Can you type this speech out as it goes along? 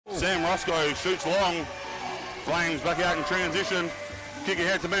Sam Roscoe shoots long. Flames back out in transition. Kick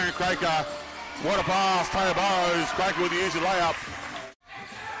ahead to Mehryn Kraker. What a pass, Taylor Burrows. Kraker with the easy layup.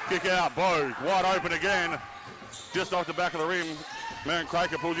 Kick out, Bogue. Wide open again. Just off the back of the rim. Mehryn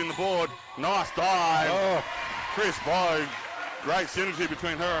Kraker pulls in the board. Nice dive. Oh. Chris Bogue. Great synergy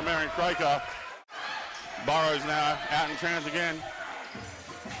between her and Mehryn Kraker. Burrows now out in trans again.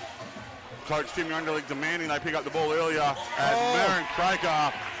 Coach Tim Underlig demanding they pick up the ball earlier as Mehryn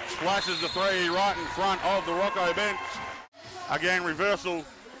Kraker splashes the three right in front of the Rocco bench. Again, reversal.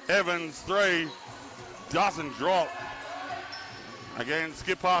 Evans, three. Doesn't drop. Again,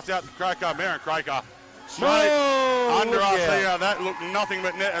 skip pass out to Kraker. Mehryn Kraker straight under us here. That looked nothing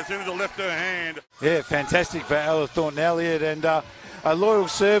but net as soon as it left her hand. Yeah, fantastic for Ella Thornton-Elliott and a loyal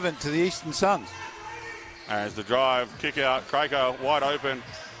servant to the Eastern Suns. As the drive, kick out, Kraker wide open.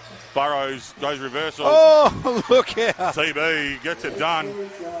 Burrows goes reversal. Oh, look out. TB gets it done.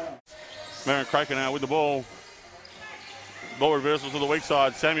 Mehryn Kraker now with the ball. Ball reversal to the weak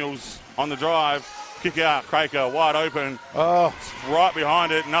side. Samuels on the drive. Kick out, Kraker wide open. Oh. Right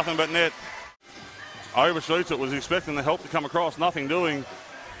behind it, nothing but net. Overshoots it, was expecting the help to come across, nothing doing.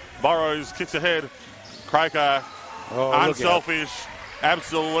 Burrows kicks ahead. Kraker, unselfish,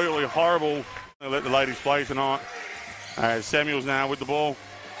 absolutely horrible. They let the ladies play tonight. As Samuels now with the ball.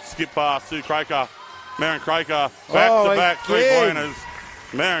 Skip pass to Kraker. Mehryn Kraker, back-to-back three-pointers.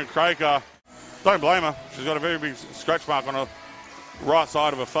 Mehryn Kraker, don't blame her. She's got a very big scratch mark on her right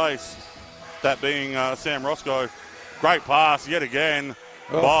side of her face. That being Sam Roscoe. Great pass yet again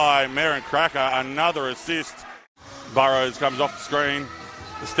by Mehryn Kraker. Another assist. Burrows comes off the screen.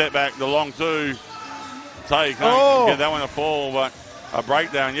 The step back, the long two. Tay can't get that one to fall, but a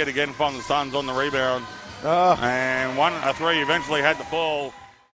breakdown yet again from the Suns on the rebound. And a three eventually had to fall.